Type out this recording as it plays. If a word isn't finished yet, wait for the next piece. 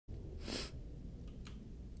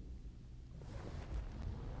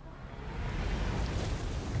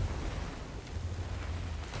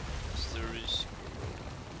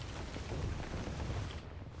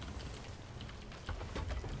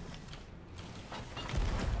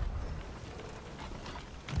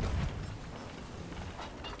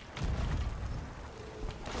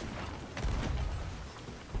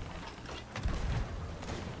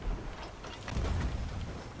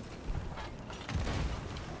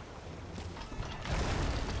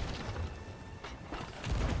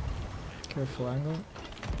Careful angle.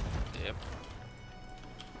 Yep.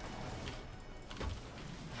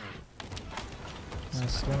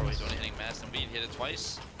 Nice Bro, ones. he's only hitting mass and we hit it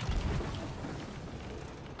twice.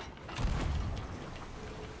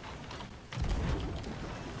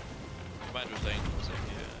 Mind was saying,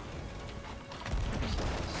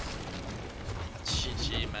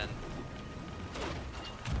 GG, man.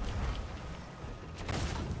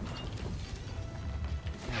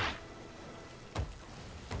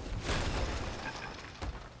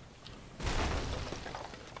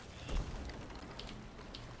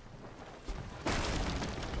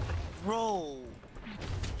 Bro!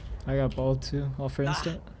 I got ball too. All for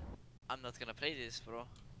instant. I'm not gonna play this, bro.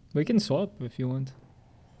 We can swap if you want.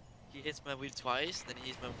 He hits my wheel twice, then he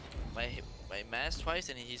hits my mass twice,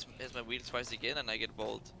 and he hits my wheel twice again, and I get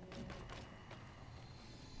balled.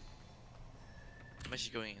 I'm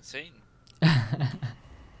actually going insane.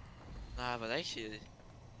 Nah, but actually...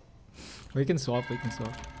 We can swap, we can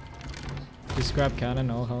swap. Just grab cannon,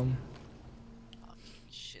 all home.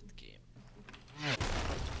 Shit game.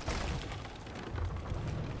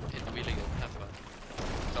 Hit the wheel again, have fun.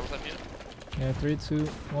 Double time here? Yeah, 3, 2,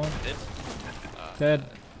 1. Dead. Dead.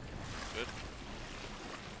 Good.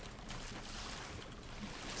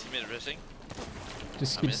 Teammate racing.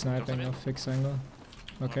 Just I'm keep in, sniping, don't I'll fix angle.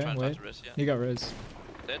 Okay, I'm wait. to res, yeah. You got res.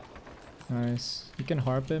 Dead. Nice. You can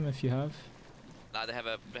harp him if you have. Nah, they have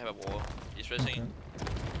a wall. He's racing. Okay.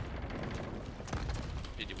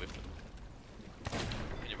 Did you whiff him?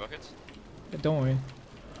 In your buckets? Don't worry.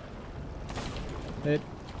 Hit.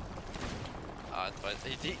 But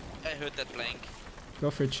I heard that blank.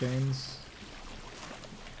 Go for chains.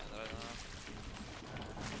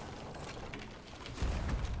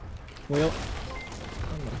 Wheel.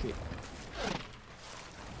 Unlucky.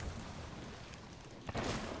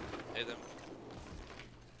 Hit him.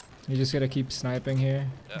 You just gotta keep sniping here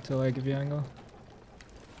Yeah. until I give you angle.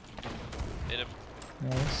 Hit him.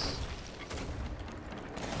 Nice.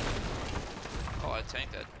 Oh, I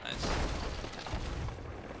tanked that. Nice.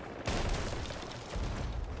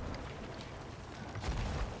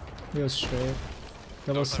 Go straight.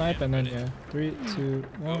 Double snipe and then yeah. 3, 2,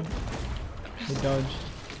 1. He dodged.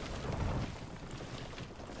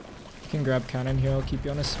 You can grab cannon here, I'll keep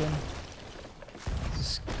you on a spin.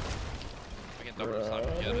 Just We can double snipe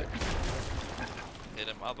him here. Hit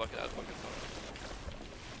him. I'll bucket.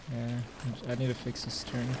 yeah, I need to fix this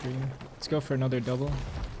turn for you. Let's go for another double.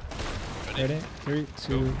 Ready? 3,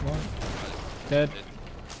 2, 1. Dead.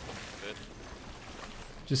 Good.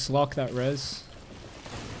 Just lock that res.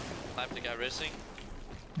 Snipe the guy racing.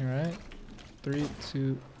 Alright. 3,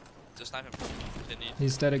 2. Just snipe him. Continue.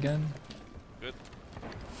 He's dead again. Good.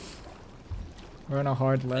 We're on a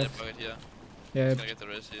hard Hit a left. bucket here. Yeah, He's gonna get the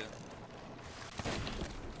res here.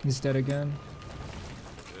 he's dead again.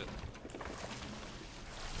 Good.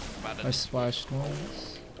 Might I splashed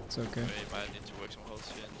once. It's okay. We might need to work some holes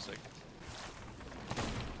here in a second.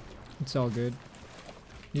 It's all good.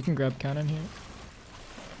 You can grab cannon here.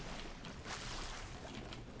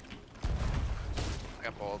 I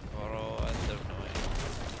got balled. Oh, I don't know.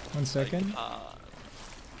 1 second.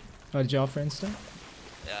 Did you offer instant?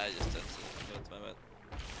 Yeah, I just did it. My bad.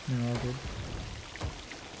 No, all good.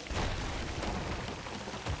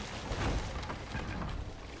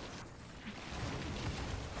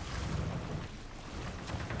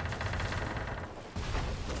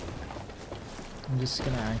 I'm just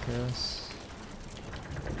gonna anchor us.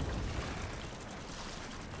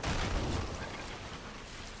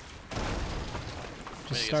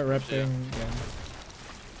 Just start repping, yeah.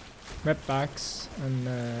 Rep backs on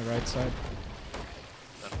the right side.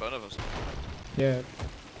 In front of us. Yeah.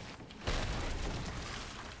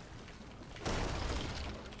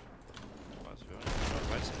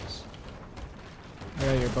 Right sides. I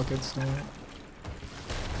got your buckets now.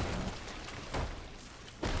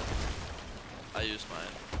 I use mine.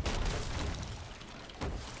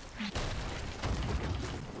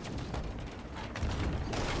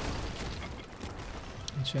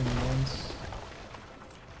 Chain once.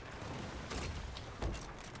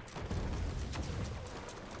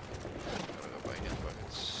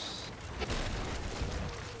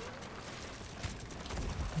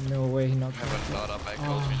 No way he knocked I haven't me. thought up back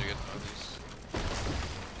close me to get one of these.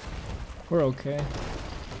 We're okay.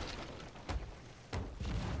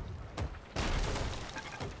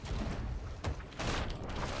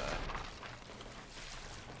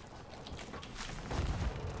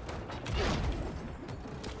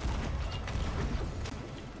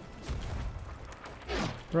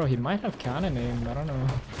 Bro, he might have cannon aim, I don't know.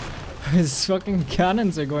 His fucking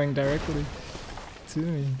cannons are going directly to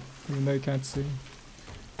me, even though you can't see.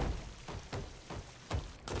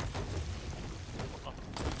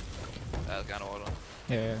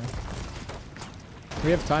 Yeah.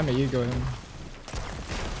 We have time, you go him.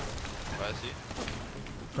 Where is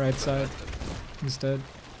he? Right side. He's dead.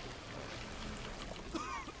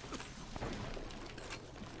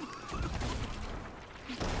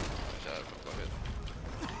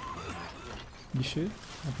 You shoot?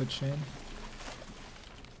 I'll put chain.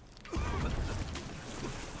 With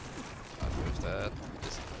that.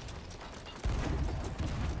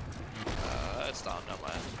 It's down now,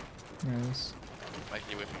 man. Nice.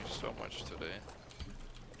 Mikey with me so much today.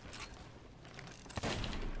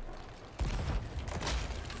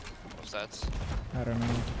 What's that? I don't know.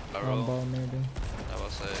 One ball maybe. That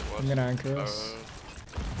was a what? I'm gonna anchor us.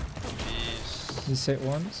 Jeez. He's hit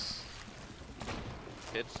once.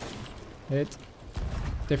 Hit. Hit.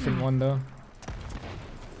 Different one though.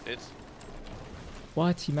 Hit.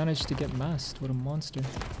 What? He managed to get masked. What a monster.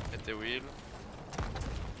 Hit the wheel.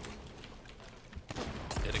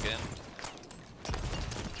 Hit again.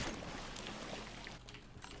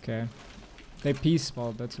 Okay. They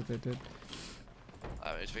peaceballed, that's what they did.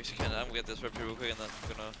 I'm fixing cannon. I'm gonna get this real quick and then I'm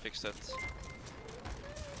gonna fix that.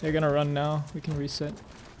 They're gonna run now. We can reset.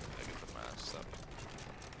 I get the mask up.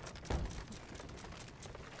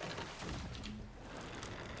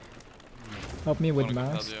 Help me with Wanna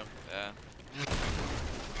mask. help you? Yeah.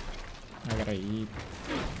 I gotta eat.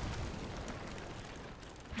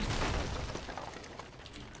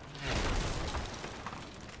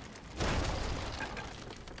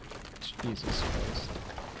 Jesus Christ.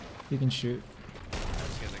 You can shoot.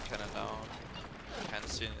 Let's get the cannon down. Can't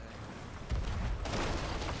see anything.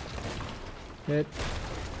 Hit.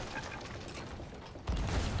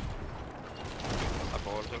 I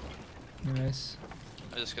bought him. Nice.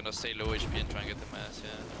 I'm just gonna stay low HP and try and get the mass,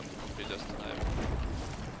 yeah. Hopefully just alive.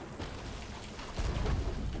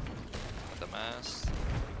 Got the mass.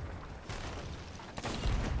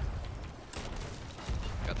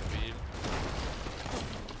 Got the wheel.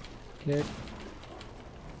 Hit.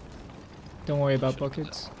 Don't worry about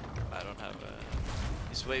buckets. I don't have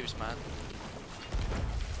these waves, man.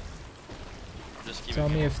 I'm just keeping Tell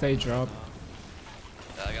me if they drop.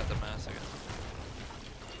 Yeah, I got the mass again.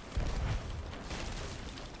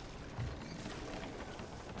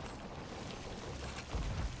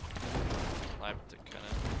 Snipe the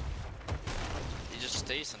cannon. He just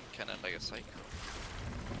stays in cannon like a psycho.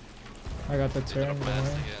 I got the They turn. got a Don't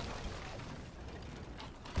blast worry. again.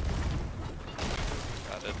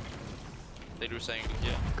 Got it. They do angle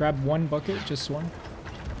here. Grab one bucket, just one.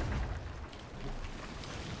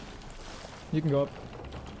 You can go up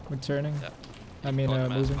with turning. Yeah. I mean, Oh, the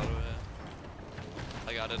mass moving. follow, yeah.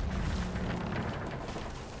 I got it.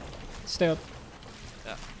 Stay up.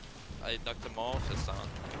 Yeah. I knocked them off, it's down.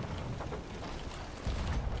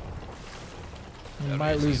 You Yeah,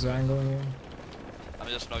 might really lose safe. the angle here. I'm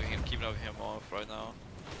just knocking him, keep knocking him off right now.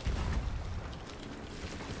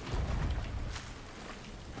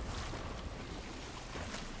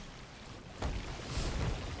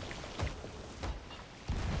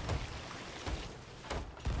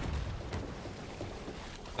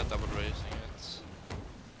 Got double racing it.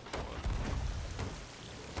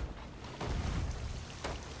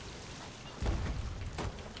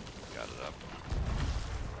 Got it up.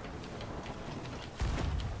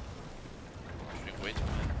 Shooting way too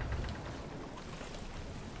high.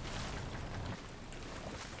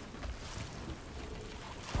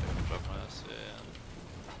 Drop my ass, yeah.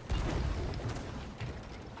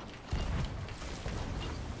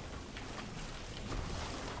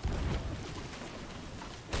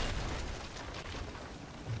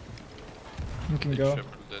 You can They go.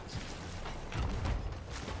 tripled it.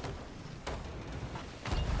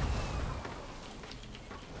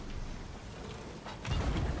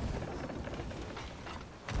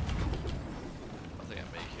 I think I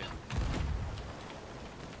make it.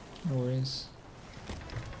 No worries.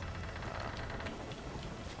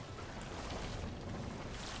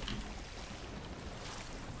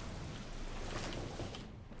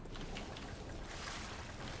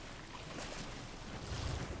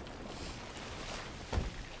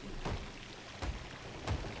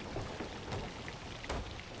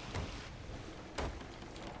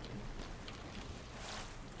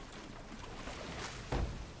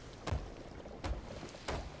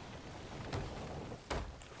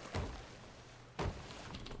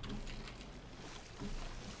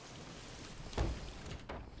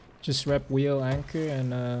 Just rep wheel anchor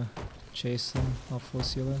and chase them off full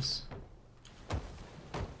CLS.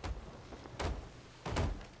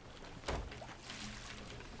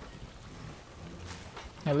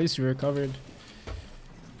 At least we recovered.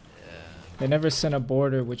 Yeah. They never sent a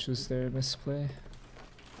border, which was their misplay.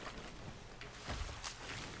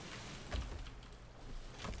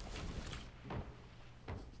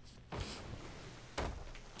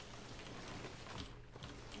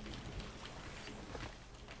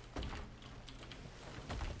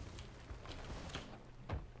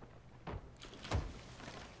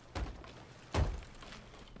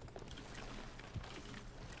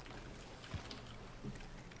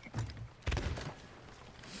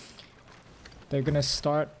 They're gonna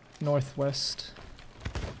start northwest.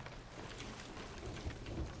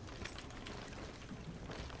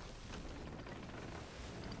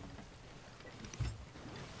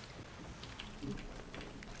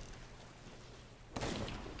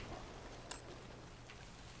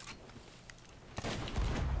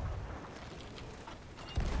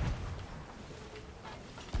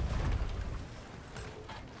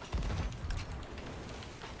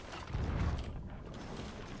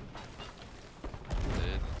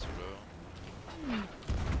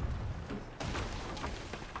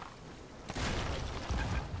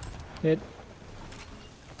 Hit.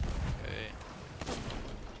 Okay.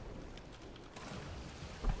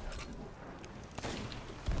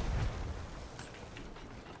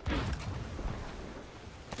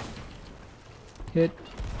 Hit.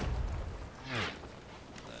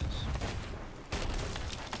 Nice.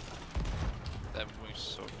 That moves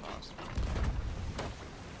so fast.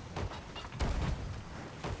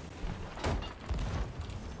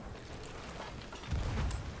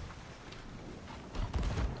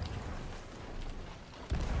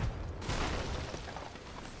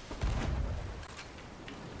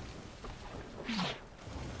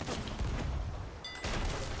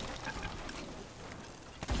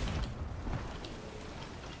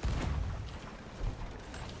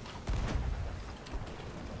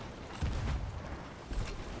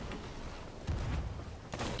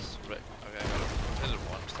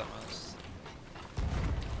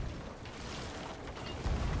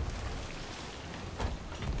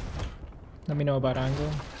 Let me know about angle.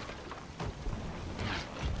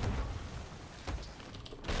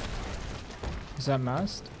 Is that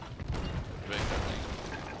mast? Drink, I think.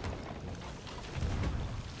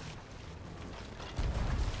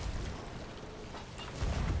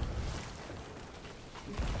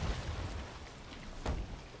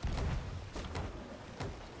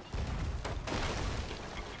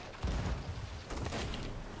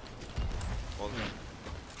 Hold on.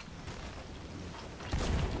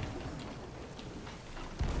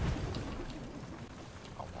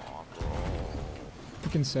 You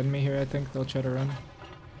can send me here, I think they'll try to run.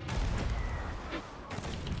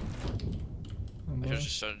 I should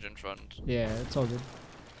just surge in front. Yeah, it's all good.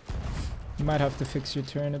 You might have to fix your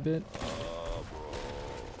turn a bit. Bro.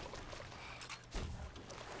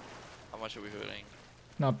 How much are we hurting?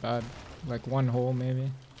 Not bad. Like one hole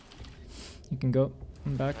maybe. You can go.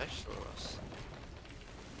 I'm back. I sure was.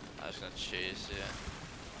 I was gonna chase, yeah.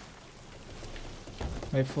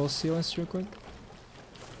 Wait, full sealants real quick.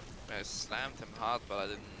 I slammed him hard, but I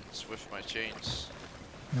didn't swift my chains.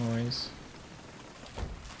 No worries.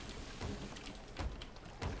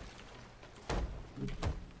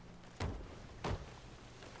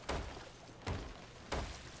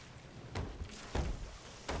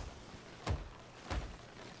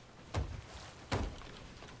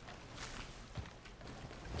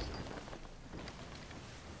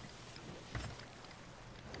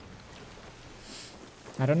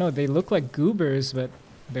 I don't know, they look like goobers, but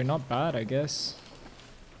they're not bad, I guess.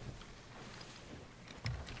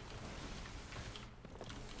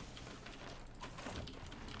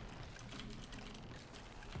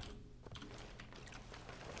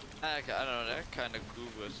 I don't know, they're kind of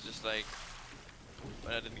goobers. Just like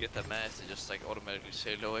when I didn't get that mass, they just like automatically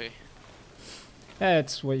sailed away. Yeah,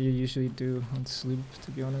 it's what you usually do on Sloop,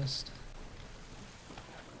 to be honest.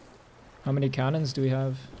 How many cannons do we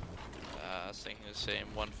have? I was thinking the same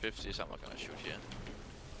 150, so I'm not gonna shoot here.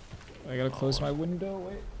 I gotta close my window,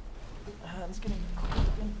 wait. Hand's getting cold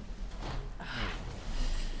again.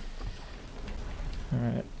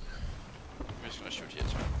 Alright. I'm just gonna shoot here,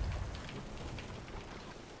 too.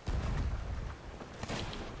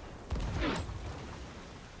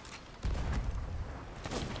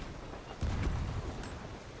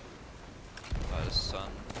 By the sun.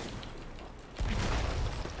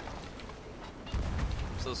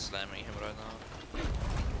 I'm still slamming him right now.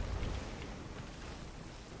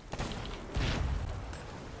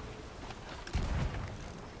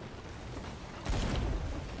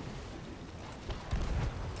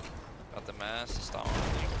 Mass is down,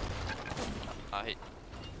 I think.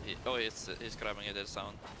 Ah, oh, he's grabbing it, it's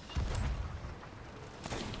down.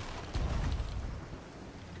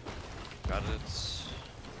 Got it.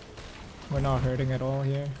 We're not hurting at all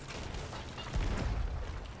here.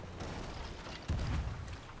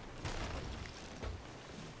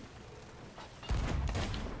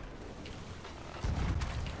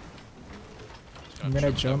 I'm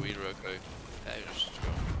gonna jump. Real quick. Yeah, just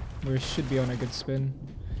go. We should be on a good spin.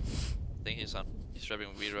 I think he's grabbing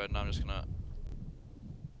weed right now. I'm just gonna.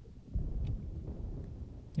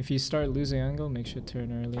 If you start losing angle, make sure to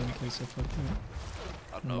turn early in case I fuck up.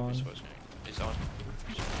 I don't know if he's watching. He's on.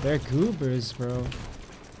 They're goobers, bro.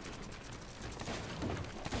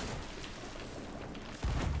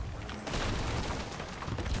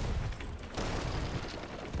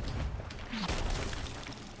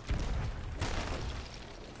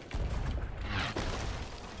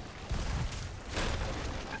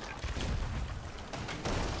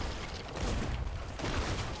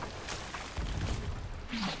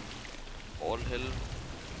 All hill.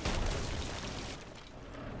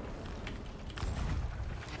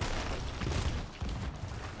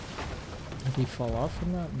 Did he fall off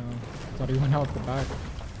from that? No. I thought he went out the back.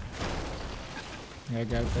 Yeah,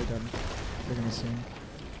 guys, they're gonna sink.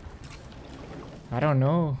 I don't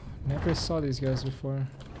know. Never saw these guys before.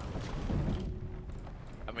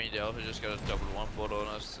 I mean, they also just got a double one board on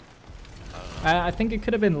us. I don't know. I think it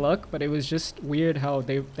could have been luck, but it was just weird how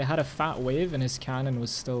they had a fat wave and his cannon was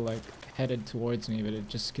still like headed towards me, but it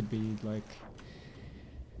just could be like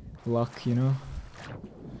luck, you know?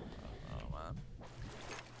 Oh man.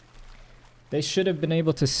 They should have been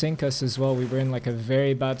able to sink us as well. We were in like a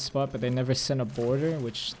very bad spot, but they never sent a border,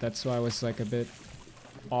 which that's why I was like a bit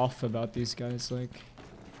off about these guys. Like,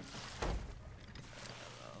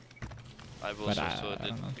 I've but also I saw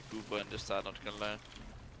don't know. the goober in the start, not gonna lie.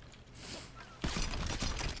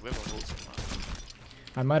 We have a whole team, man.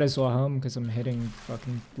 I might as well hum because I'm hitting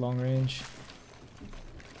fucking long range.